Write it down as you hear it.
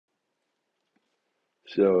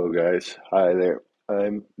So, guys, hi there.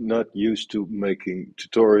 I'm not used to making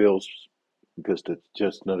tutorials because that's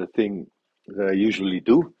just not a thing that I usually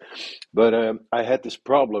do. But I had this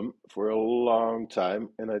problem for a long time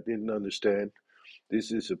and I didn't understand.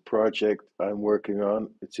 This is a project I'm working on.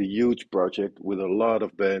 It's a huge project with a lot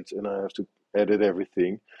of bands, and I have to edit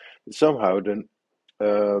everything. Somehow, then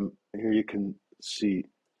here you can see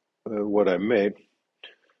what I made.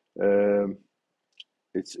 Um,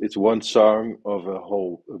 it's one song of a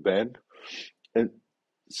whole band. And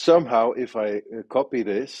somehow, if I copy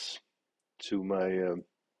this to my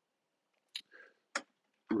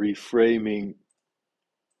reframing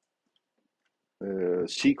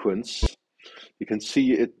sequence, you can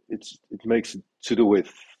see it makes it to the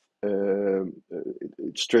width.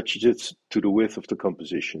 It stretches it to the width of the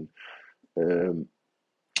composition. Um,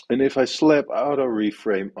 and if I slap auto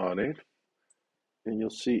reframe on it, then you'll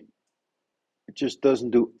see it just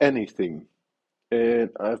doesn't do anything. And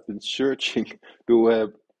I've been searching the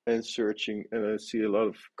web and searching, and I see a lot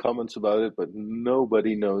of comments about it, but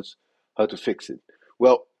nobody knows how to fix it.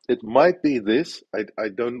 Well, it might be this. I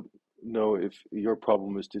don't know if your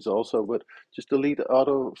problem is this also, but just delete the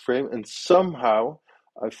auto frame. And somehow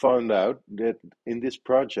I found out that in this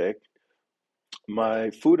project, my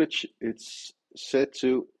footage it's set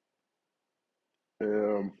to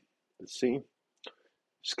let's see,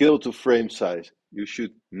 scale to frame size. You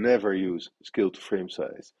should never use scale to frame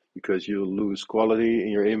size because you'll lose quality in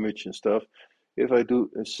your image and stuff. If I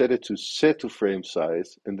do set it to set to frame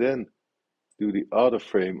size and then do the auto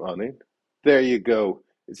frame on it, there you go.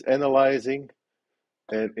 It's analyzing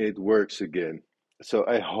and it works again. So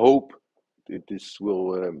I hope that this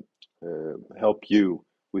will help you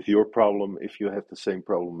with your problem if you have the same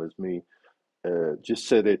problem as me. Just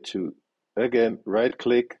set it to, again, right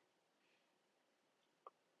click,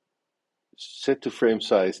 set to frame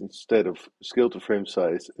size instead of scale to frame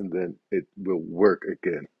size, and then it will work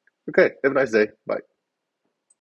again. Okay, have a nice day. Bye.